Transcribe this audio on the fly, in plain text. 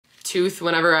tooth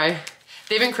whenever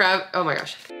they've been oh my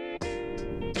gosh.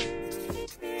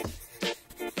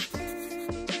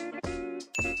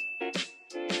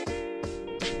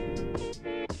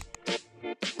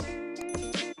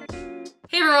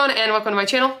 Hey everyone, and welcome to my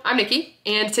channel. I'm Nikki,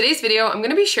 and today's video I'm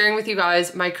gonna be sharing with you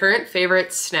guys my current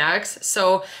favorite snacks.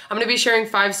 So I'm gonna be sharing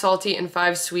 5 salty and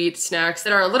 5 sweet snacks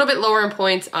that are a little bit lower in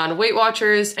points on Weight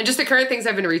Watchers and just the current things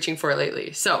I've been reaching for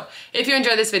lately. So if you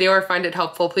enjoyed this video or find it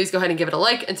helpful, please go ahead and give it a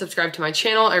like and subscribe to my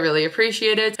channel. I really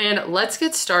appreciate it. And let's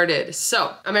get started.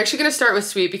 So I'm actually gonna start with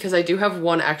sweet because I do have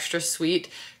 1 extra sweet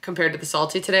compared to the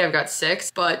salty today. I've got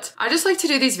 6, but I just like to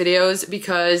do these videos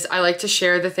because I like to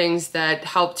share the things that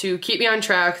help to keep me on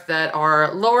track that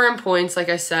are lower in points. Like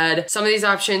I said, some of these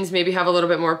options maybe have a little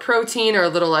bit more protein or a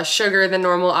little less sugar than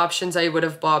normal options I would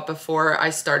have bought before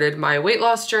I started my weight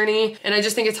loss journey. And I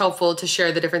just think it's helpful to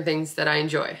share the different things that I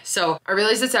enjoy. So I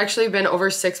realized it's actually been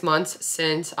over 6 months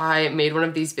since I made one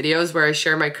of these videos where I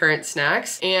share my current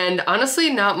snacks. And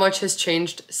honestly, not much has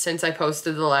changed since I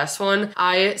posted the last one.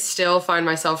 I still find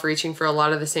myself reaching for a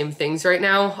lot of the same things right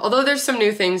now, although there's some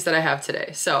new things that I have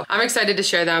today. So I'm excited to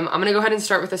share them. I'm gonna go ahead and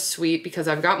start with a sweet because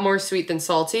I've got more sweet than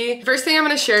salty. The first thing I'm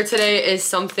gonna share today is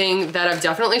something that I've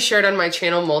definitely shared on my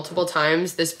channel multiple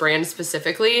times, this brand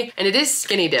specifically, and it is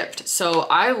Skinny Dipped. So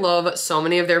I love so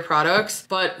many of their products,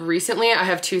 but recently I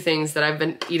have 2 things that I've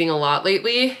been eating a lot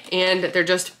lately, and they're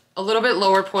just a little bit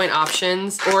lower point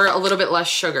options or a little bit less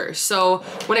sugar. So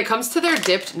when it comes to their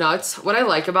dipped nuts, what I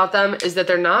like about them is that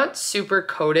they're not super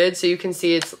coated. So you can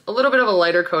see it's a little bit of a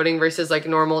lighter coating versus like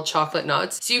normal chocolate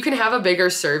nuts. So you can have a bigger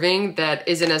serving that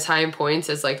isn't as high in points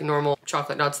as like normal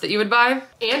chocolate nuts that you would buy.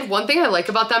 And one thing I like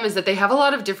about them is that they have a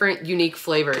lot of different unique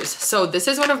flavors. So this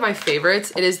is one of my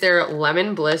favorites. It is their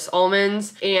Lemon Bliss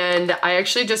almonds. And I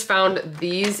actually just found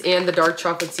these and the dark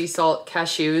chocolate sea salt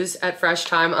cashews at Fresh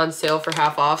Thyme on sale for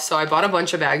half off. So I bought a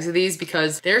bunch of bags of these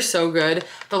because they're so good.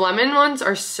 The lemon ones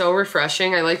are so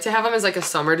refreshing. I like to have them as like a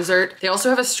summer dessert. They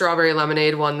also have a strawberry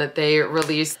lemonade one that they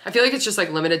released. I feel like it's just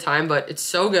like limited time, but it's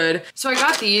so good. So I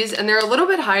got these and they're a little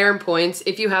bit higher in points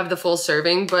if you have the full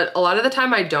serving, but a lot of the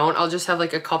time I don't. I'll just have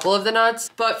like a couple of the nuts.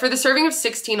 But for the serving of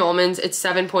 16 almonds, it's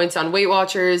 7 points on Weight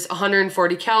Watchers,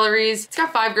 140 calories. It's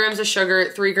got 5 grams of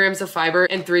sugar, 3 grams of fiber,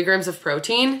 and 3 grams of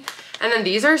protein. And then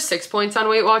these are 6 points on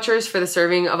Weight Watchers for the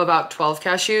serving of about 12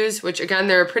 cashews, which again,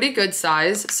 they're a pretty good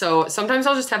size. So sometimes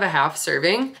I'll just have a half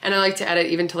serving, and I like to add it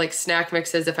even to like snack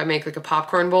mixes. If I make like a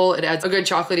popcorn bowl, it adds a good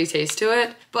chocolatey taste to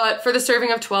it. But for the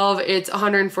serving of 12, it's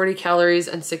 140 calories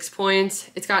and 6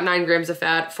 points. It's got 9 grams of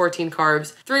fat, 14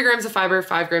 carbs, 3 grams of fiber,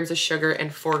 5 grams of sugar,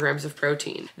 and 4 grams of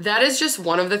protein. That is just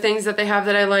one of the things that they have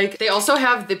that I like. They also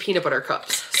have the peanut butter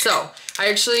cups. So I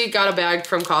actually got a bag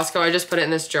from Costco. I just put it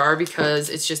in this jar because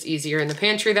it's just easier in the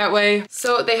pantry that way.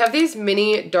 So they have these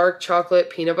mini dark chocolate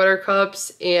peanut butter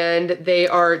cups, and they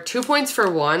are 2 points for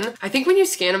 1. I think when you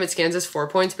scan them, it scans as 4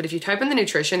 points, but if you type in the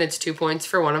nutrition, it's 2 points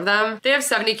for 1 of them. They have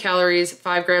 70 calories,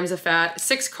 5 grams of fat,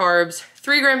 6 carbs,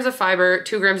 3 grams of fiber,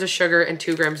 2 grams of sugar, and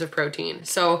 2 grams of protein.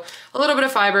 So a little bit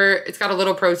of fiber, it's got a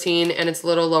little protein, and it's a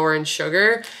little lower in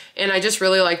sugar. And I just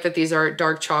really like that these are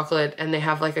dark chocolate and they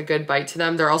have like a good bite to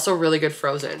them. They're also really good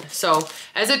frozen. So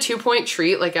as a 2-point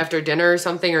treat, like after dinner or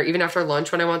something, or even after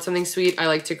lunch when I want something sweet, I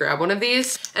like to grab one of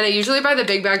these. And I usually buy the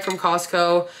big bag from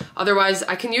Costco. Otherwise,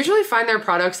 I can usually find their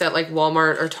products at like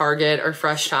Walmart or Target or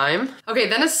Fresh Thyme. Okay,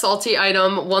 then a salty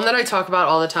item, one that I talk about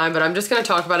all the time, but I'm just gonna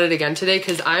talk about it again today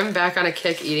because I'm back on a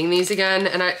kick eating these again,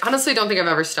 and I honestly don't think I've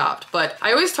ever stopped. But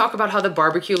I always talk about how the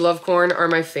barbecue love corn are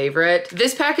my favorite.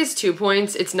 This pack is 2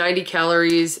 points. It's 90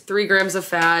 calories, 3 grams of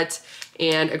fat,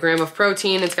 and a gram of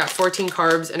protein. It's got 14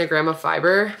 carbs and a gram of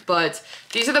fiber, but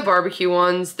these are the barbecue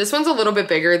ones. This one's a little bit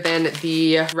bigger than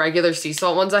the regular sea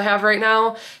salt ones I have right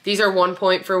now. These are 1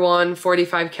 point for 1,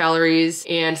 45 calories,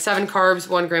 and 7 carbs,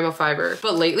 1 gram of fiber.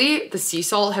 But lately, the sea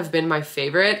salt have been my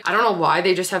favorite. I don't know why,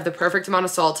 they just have the perfect amount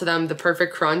of salt to them, the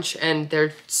perfect crunch, and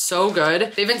they're so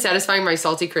good. They've been satisfying my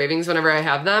salty cravings whenever I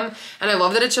have them, and I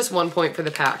love that it's just 1 point for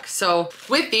the pack. So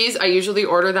with these, I usually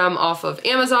order them off of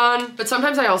Amazon, but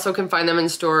sometimes I also can find them in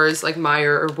stores like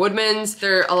Meijer or Woodman's.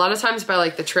 They're a lot of times by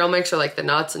like the trail mix or like the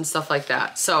nuts and stuff like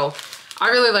that. So I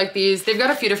really like these. They've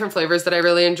got a few different flavors that I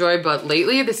really enjoy, but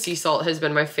lately the sea salt has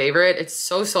been my favorite. It's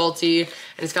so salty and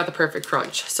it's got the perfect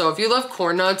crunch. So if you love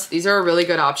corn nuts, these are a really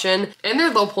good option, and they're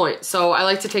low point. So I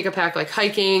like to take a pack like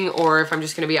hiking, or if I'm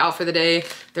just gonna be out for the day,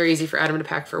 they're easy for Adam to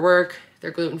pack for work.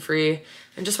 They're gluten-free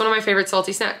and just one of my favorite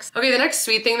salty snacks. Okay, the next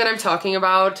sweet thing that I'm talking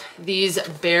about, these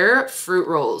Bear fruit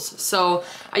rolls. So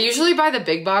I usually buy the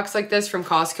big box like this from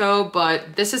Costco,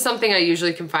 but this is something I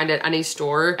usually can find at any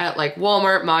store at like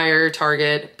Walmart, Meijer,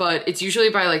 Target, but it's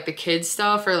usually by like the kids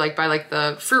stuff or like by like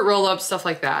the fruit roll-ups, stuff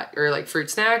like that, or like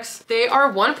fruit snacks. They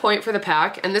are 1 point for the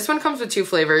pack, and this one comes with 2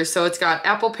 flavors. So it's got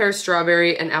apple pear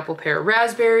strawberry and apple pear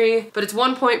raspberry, but it's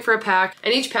 1 point for a pack,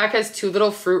 and each pack has 2 little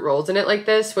fruit rolls in it like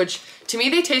this, which to me,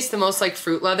 they taste the most like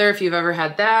fruit leather if you've ever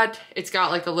had that. It's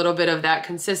got like a little bit of that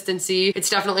consistency. It's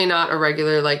definitely not a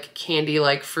regular like candy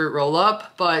like fruit roll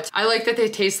up, but I like that they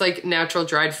taste like natural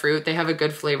dried fruit. They have a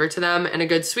good flavor to them and a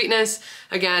good sweetness.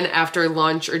 Again, after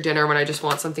lunch or dinner when I just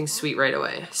want something sweet right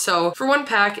away. So for 1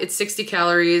 pack, it's 60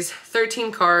 calories,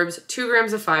 13 carbs, 2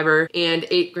 grams of fiber, and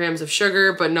 8 grams of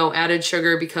sugar, but no added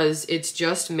sugar because it's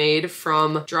just made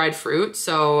from dried fruit.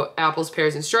 So apples,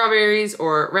 pears, and strawberries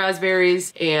or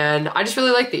raspberries. And I just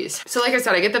really like these. So like I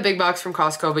said, I get the big box from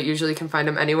Costco, but usually can find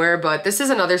them anywhere. But this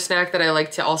is another snack that I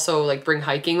like to also like bring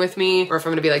hiking with me, or if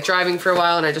I'm gonna be like driving for a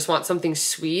while and I just want something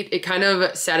sweet, it kind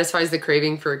of satisfies the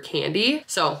craving for candy.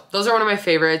 So those are one of my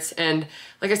favorites. And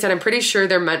like I said, I'm pretty sure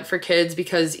they're meant for kids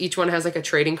because each one has like a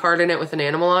trading card in it with an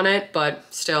animal on it, but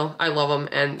still, I love them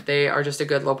and they are just a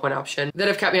good low point option that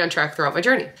have kept me on track throughout my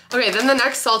journey. Okay, then the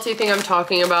next salty thing I'm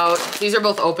talking about, these are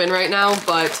both open right now,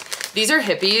 but these are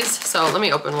Hippies, so let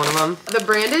me open one of them. The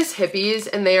brand is Hippies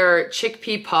and they are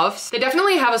chickpea puffs. They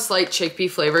definitely have a slight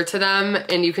chickpea flavor to them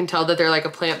and you can tell that they're like a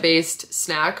plant-based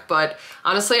snack, but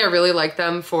honestly, I really like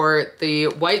them for the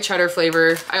white cheddar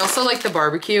flavor. I also like the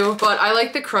barbecue, but I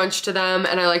like the crunch to them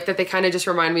and I like that they kind of just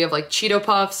remind me of like Cheeto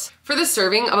Puffs. For the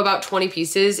serving of about 20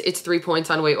 pieces, it's 3 points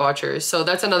on Weight Watchers. So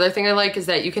that's another thing I like is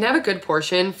that you can have a good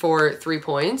portion for 3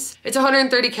 points. It's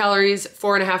 130 calories,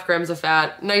 4.5 grams of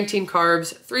fat, 19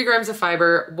 carbs, 3 grams of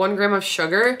fiber, 1 gram of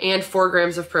sugar, and 4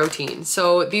 grams of protein.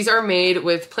 So these are made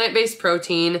with plant-based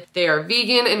protein. They are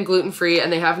vegan and gluten-free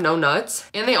and they have no nuts.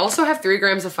 And they also have 3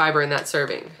 grams of fiber in that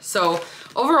serving. So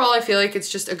overall, I feel like it's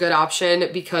just a good option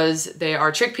because they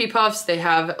are chickpea puffs. They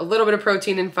have a little bit of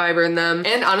protein and fiber in them.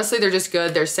 And honestly, they're just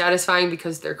good. They're satisfying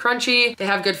because they're crunchy. They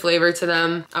have good flavor to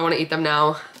them. I want to eat them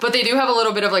now. But they do have a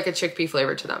little bit of like a chickpea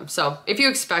flavor to them. So if you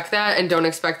expect that and don't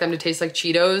expect them to taste like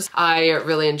Cheetos, I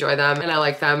really enjoy them. And I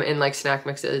like them in like snack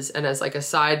mixes and as like a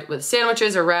side with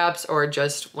sandwiches or wraps or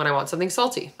just when I want something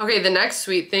salty. Okay, the next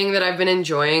sweet thing that I've been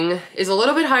enjoying is a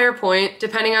little bit higher point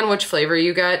depending on which flavor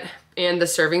you get and the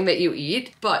serving that you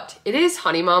eat, but it is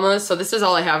Honey Mamas. So this is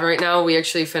all I have right now. We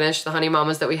actually finished the Honey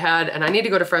Mamas that we had and I need to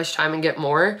go to Fresh Time and get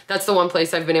more. That's the one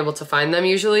place I've been able to find them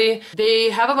usually. They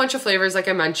have a bunch of flavors like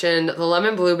I mentioned, the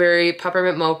lemon blueberry,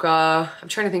 peppermint mocha. I'm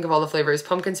trying to think of all the flavors,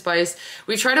 pumpkin spice.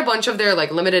 We've tried a bunch of their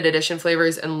like limited edition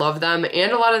flavors and love them,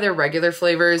 and a lot of their regular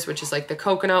flavors, which is like the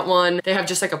coconut one. They have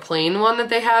just like a plain one that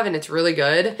they have and it's really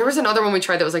good. There was another one we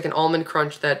tried that was like an almond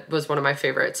crunch that was one of my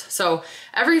favorites. So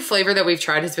every flavor that we've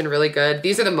tried has been really good.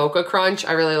 These are the mocha crunch.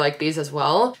 I really like these as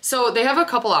well. So they have a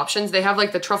couple options. They have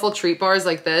like the truffle treat bars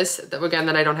like this, that, again,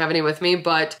 that I don't have any with me,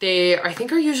 but they I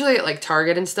think are usually at like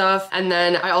Target and stuff. And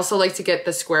then I also like to get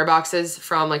the square boxes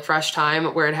from like Fresh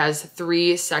Time where it has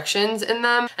 3 sections in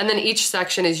them. And then each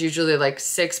section is usually like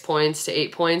 6 points to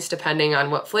 8 points depending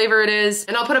on what flavor it is.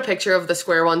 And I'll put a picture of the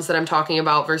square ones that I'm talking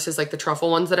about versus like the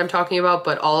truffle ones that I'm talking about,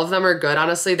 but all of them are good.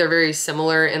 Honestly, they're very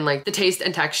similar in like the taste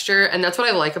and texture. And that's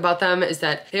what I like about them is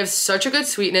that they have such a good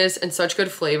sweetness and such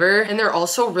good flavor, and they're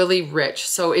also really rich.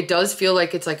 So it does feel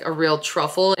like it's like a real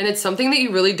truffle, and it's something that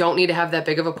you really don't need to have that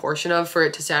big of a portion of for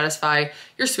it to satisfy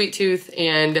your sweet tooth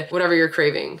and whatever you're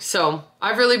craving. So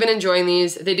I've really been enjoying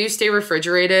these. They do stay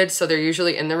refrigerated, so they're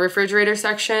usually in the refrigerator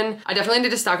section. I definitely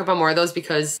need to stock up on more of those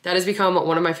because that has become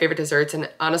one of my favorite desserts, and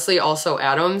honestly also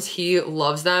Adam's, he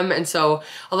loves them. And so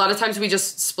a lot of times we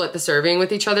just split the serving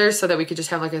with each other so that we could just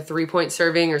have like a 3-point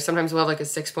serving, or sometimes we'll have like a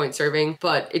 6-point serving,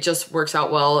 but it just works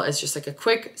out well as just like a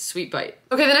quick sweet bite.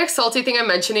 Okay, the next salty thing I'm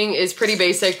mentioning is pretty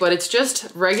basic, but it's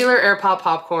just regular Air Pop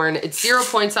popcorn. It's 0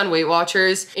 points on Weight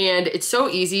Watchers, and it's so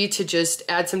easy to just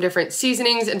add some different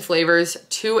seasonings and flavors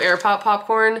to Air Pop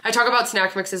popcorn. I talk about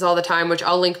snack mixes all the time, which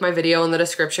I'll link my video in the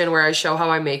description where I show how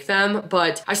I make them,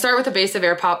 but I start with a base of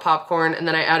Air Pop popcorn and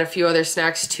then I add a few other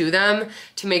snacks to them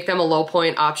to make them a low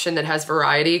point option that has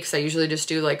variety, because I usually just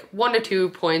do like 1 to 2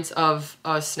 points of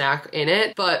a snack in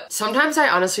it. But sometimes I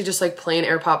honestly just like plain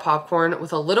Air Pop popcorn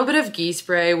with a little bit of ghee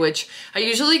spray, which I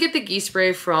usually get the ghee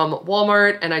spray from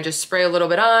Walmart, and I just spray a little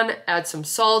bit on, add some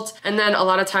salt, and then a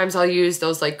lot of times I'll use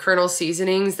those like Kernel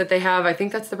seasonings that they have. I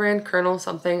think that's the brand, Kernel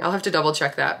something. I'll have to double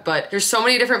check that, but there's so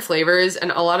many different flavors,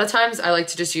 and a lot of times I like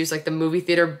to just use like the movie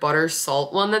theater butter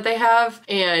salt one that they have,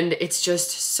 and it's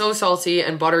just so salty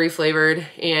and buttery flavored,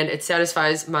 and it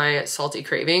satisfies my salty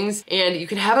cravings. And you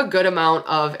can have a good amount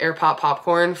of Air Pop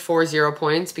popcorn for 0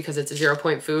 points because it's a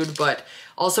 0-point food, but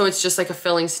also it's just like a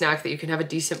filling snack that you can have a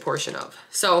decent portion of.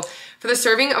 So for the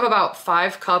serving of about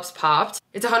 5 cups popped,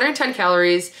 it's 110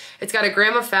 calories. It's got 1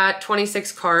 gram of fat,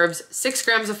 26 carbs, 6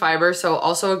 grams of fiber, so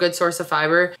also a good source of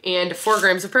fiber, and 4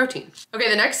 grams of protein. Okay,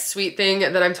 the next sweet thing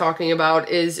that I'm talking about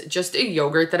is just a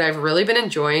yogurt that I've really been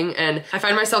enjoying, and I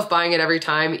find myself buying it every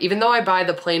time. Even though I buy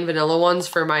the plain vanilla ones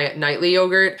for my nightly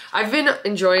yogurt, I've been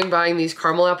enjoying buying these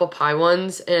caramel apple pie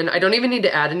ones, and I don't even need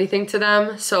to add anything to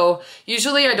them. So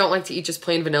usually I don't like to eat just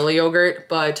plain vanilla yogurt,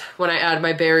 but when I add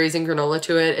my berries and granola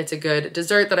to it, it's a good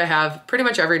dessert that I have pretty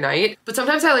much every night. But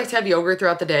sometimes I like to have yogurt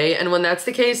throughout the day, and when that's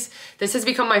the case, this has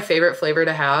become my favorite flavor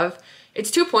to have. It's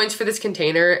 2 points for this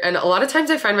container, and a lot of times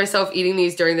I find myself eating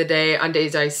these during the day on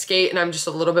days I skate and I'm just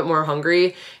a little bit more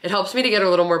hungry. It helps me to get a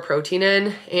little more protein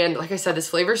in, and like I said, this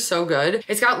flavor is so good.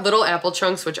 It's got little apple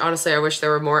chunks, which honestly I wish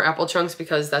there were more apple chunks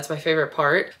because that's my favorite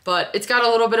part, but it's got a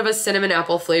little bit of a cinnamon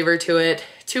apple flavor to it.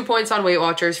 2 points on Weight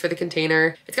Watchers for the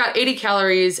container. It's got 80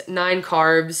 calories, 9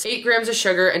 carbs, 8 grams of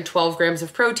sugar, and 12 grams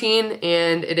of protein,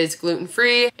 and it is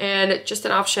gluten-free and just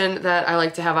an option that I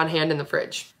like to have on hand in the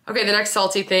fridge. Okay, the next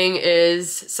salty thing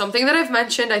is something that I've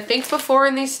mentioned, I think, before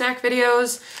in these snack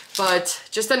videos, but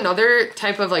just another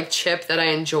type of like chip that I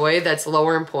enjoy that's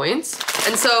lower in points.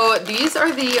 And so these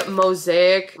are the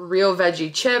Mosaic Real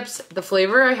Veggie chips. The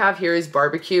flavor I have here is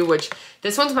barbecue, which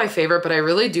this one's my favorite, but I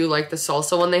really do like the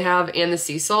salsa one they have and the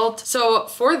sea salt. So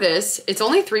for this, it's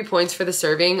only 3 points for the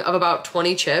serving of about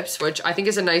 20 chips, which I think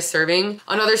is a nice serving.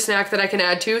 Another snack that I can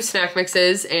add to snack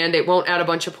mixes, and it won't add a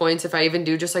bunch of points if I even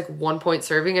do just like 1 point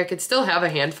serving. I could still have a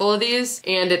handful of these,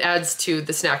 and it adds to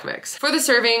the snack mix. For the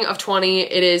serving of 20,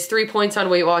 it is 3 points on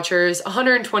Weight Watchers,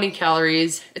 120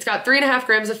 calories. It's got 3.5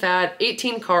 grams of fat,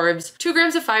 18 carbs, 2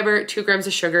 grams of fiber, 2 grams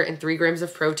of sugar, and 3 grams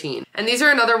of protein. And these are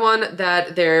another one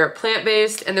that they're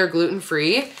plant-based and they're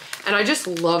gluten-free. And I just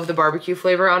love the barbecue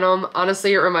flavor on them.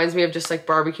 Honestly, it reminds me of just like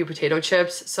barbecue potato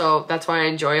chips. So that's why I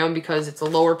enjoy them, because it's a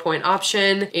lower point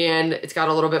option and it's got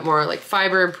a little bit more like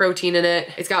fiber and protein in it.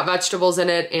 It's got vegetables in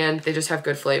it and they just have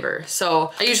good flavor.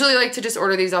 So I usually like to just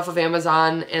order these off of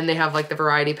Amazon, and they have like the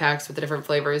variety packs with the different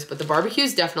flavors, but the barbecue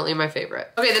is definitely my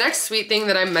favorite. Okay, the next sweet thing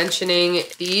that I'm mentioning,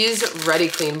 these Ready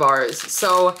Clean bars.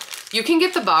 So you can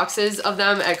get the boxes of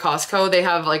them at Costco. They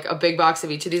have like a big box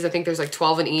of each of these. I think there's like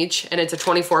 12 in each, and it's a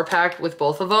 24 pack with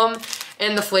both of them.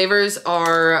 And the flavors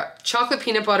are chocolate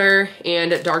peanut butter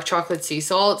and dark chocolate sea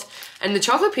salt. And the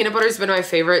chocolate peanut butter has been my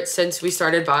favorite since we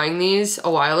started buying these a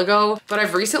while ago. But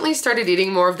I've recently started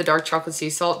eating more of the dark chocolate sea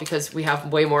salt because we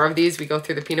have way more of these. We go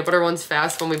through the peanut butter ones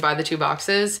fast when we buy the 2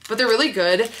 boxes. But they're really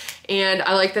good, and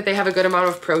I like that they have a good amount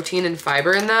of protein and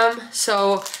fiber in them.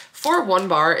 So for 1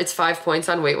 bar, it's 5 points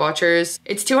on Weight Watchers.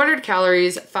 It's 200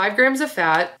 calories, 5 grams of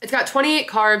fat. It's got 28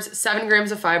 carbs, 7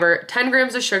 grams of fiber, 10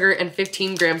 grams of sugar, and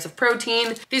 15 grams of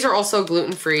protein. These are also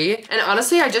gluten-free. And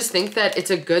honestly, I just think that it's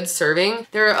a good serving.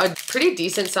 They're a pretty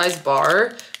decent sized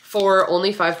bar for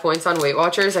only 5 points on Weight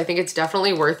Watchers. I think it's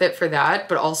definitely worth it for that,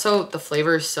 but also the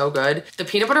flavor is so good. The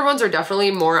peanut butter ones are definitely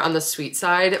more on the sweet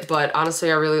side, but honestly,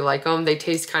 I really like them. They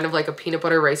taste kind of like a peanut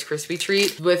butter Rice Krispie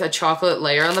treat with a chocolate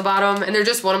layer on the bottom, and they're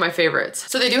just one of my favorites.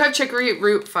 So they do have chicory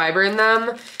root fiber in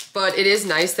them, but it is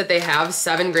nice that they have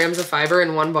 7 grams of fiber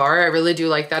in 1 bar. I really do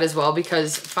like that as well,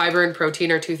 because fiber and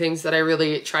protein are 2 things that I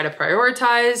really try to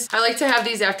prioritize. I like to have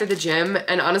these after the gym,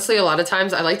 and honestly, a lot of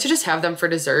times I like to just have them for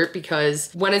dessert,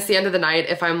 because when it's the end of the night,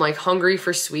 if I'm like hungry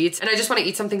for sweets and I just want to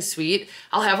eat something sweet,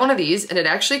 I'll have one of these, and it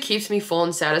actually keeps me full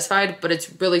and satisfied, but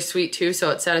it's really sweet too,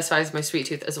 so it satisfies my sweet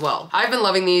tooth as well. I've been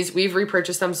loving these. We've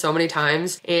repurchased them so many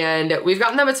times, and we've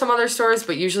gotten them at some other stores,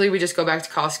 but usually we just go back to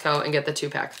Costco and get the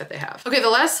 2-pack that they have. Okay, the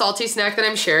last salty snack that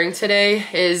I'm sharing today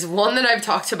is one that I've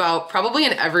talked about probably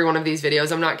in every one of these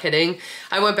videos. I'm not kidding.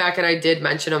 I went back and I did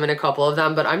mention them in a couple of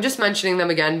them, but I'm just mentioning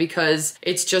them again because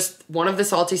it's just one of the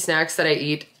salty snacks that I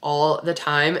eat all the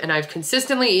time, and I've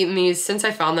consistently eaten these since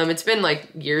I found them. It's been like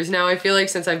years now, I feel like,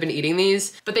 since I've been eating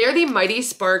these, but they are the Mighty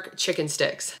Spark chicken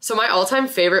sticks. So my all-time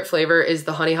favorite flavor is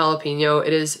the honey jalapeno.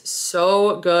 It is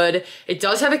so good. It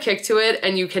does have a kick to it,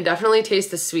 and you can definitely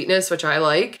taste the sweetness, which I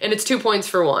like, and it's 2 points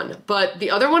for 1. But the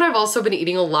other one I've also been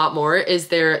eating a lot more is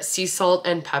their sea salt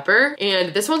and pepper,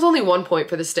 and this one's only 1 point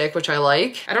for the stick, which I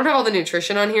like. I don't have all the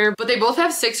nutrition on here, but they both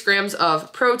have 6 grams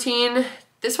of protein,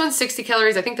 This one's 60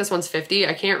 calories. I think this one's 50.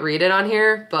 I can't read it on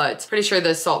here, but pretty sure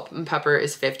the salt and pepper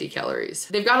is 50 calories.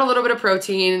 They've got a little bit of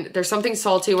protein. There's something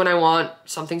salty when I want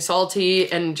something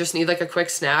salty and just need like a quick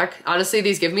snack. Honestly,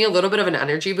 these give me a little bit of an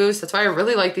energy boost. That's why I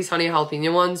really like these honey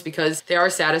jalapeno ones, because they are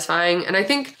satisfying. And I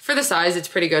think for the size, it's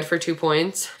pretty good for 2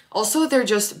 points. Also, they're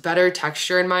just better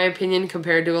texture in my opinion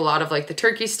compared to a lot of like the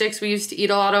turkey sticks we used to eat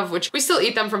a lot of, which we still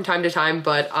eat them from time to time,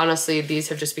 but honestly, these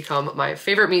have just become my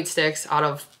favorite meat sticks out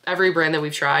of every brand that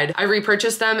we've tried. I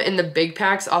repurchased them in the big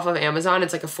packs off of Amazon.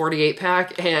 It's like a 48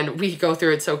 pack and we go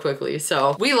through it so quickly.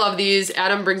 So we love these.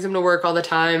 Adam brings them to work all the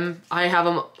time. I have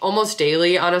them almost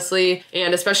daily, honestly.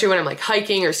 And especially when I'm like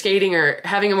hiking or skating or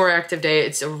having a more active day,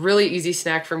 it's a really easy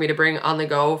snack for me to bring on the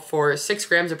go for 6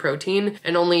 grams of protein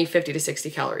and only 50 to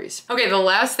 60 calories. Okay, the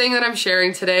last thing that I'm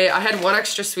sharing today, I had one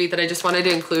extra sweet that I just wanted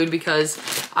to include because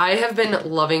I have been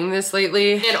loving this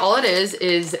lately. And all it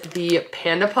is the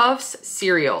Panda Puffs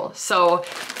cereal. So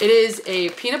it is a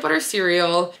peanut butter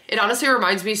cereal. It honestly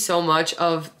reminds me so much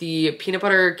of the peanut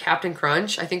butter Captain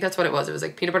Crunch. I think that's what it was. It was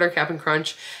like peanut butter Captain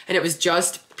Crunch and it was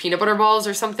just peanut butter balls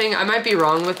or something. I might be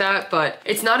wrong with that, but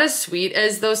it's not as sweet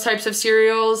as those types of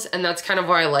cereals, and that's kind of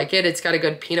why I like it. It's got a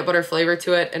good peanut butter flavor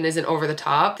to it and isn't over the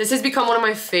top. This has become one of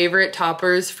my favorite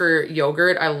toppers for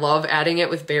yogurt. I love adding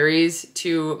it with berries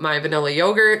to my vanilla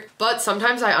yogurt, but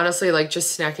sometimes I honestly like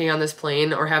just snacking on this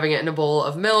plain or having it in a bowl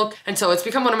of milk, and so it's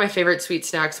become one of my favorite sweet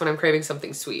snacks when I'm craving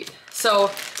something sweet. So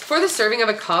for the serving of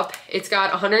a cup, it's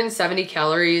got 170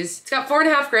 calories. It's got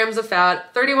 4.5 grams of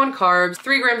fat, 31 carbs,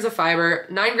 3 grams of fiber,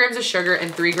 9 grams of sugar,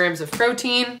 and 3 grams of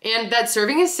protein. And that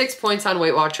serving is 6 points on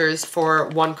Weight Watchers for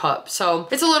 1 cup. So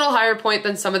it's a little higher point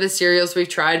than some of the cereals we've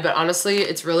tried, but honestly,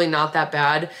 it's really not that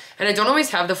bad. And I don't always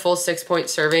have the full 6-point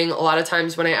serving. A lot of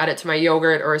times when I add it to my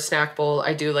yogurt or a snack bowl,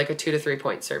 I do like a 2 to 3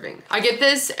 point serving. I get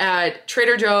this at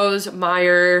Trader Joe's,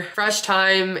 Meijer, Fresh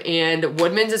Time, and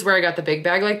Woodman's is where I got the big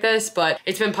bag like this, but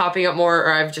it's been popping up more,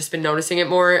 or I've just been noticing it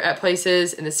more at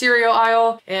places in the cereal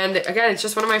aisle. And again, it's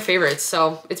just one of my favorites.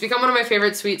 So it's become one of my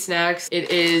favorite sweet snacks. It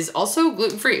is also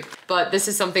gluten-free, but this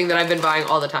is something that I've been buying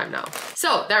all the time now.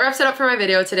 So that wraps it up for my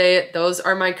video today. Those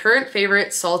are my current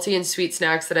favorite salty and sweet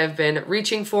snacks that I've been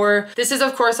reaching for. This is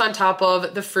of course on top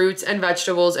of the fruits and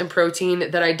vegetables and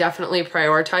protein that I definitely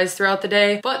prioritize throughout the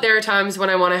day. But there are times when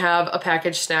I want to have a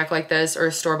packaged snack like this or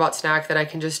a store-bought snack that I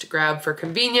can just grab for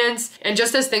convenience and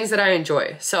just as things that I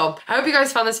enjoy. So I hope you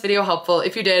guys found this video helpful.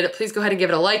 If you did, please go ahead and give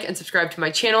it a like and subscribe to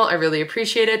my channel. I really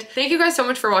appreciate it. Thank you guys so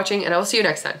much for watching, and I will see you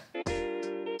next time.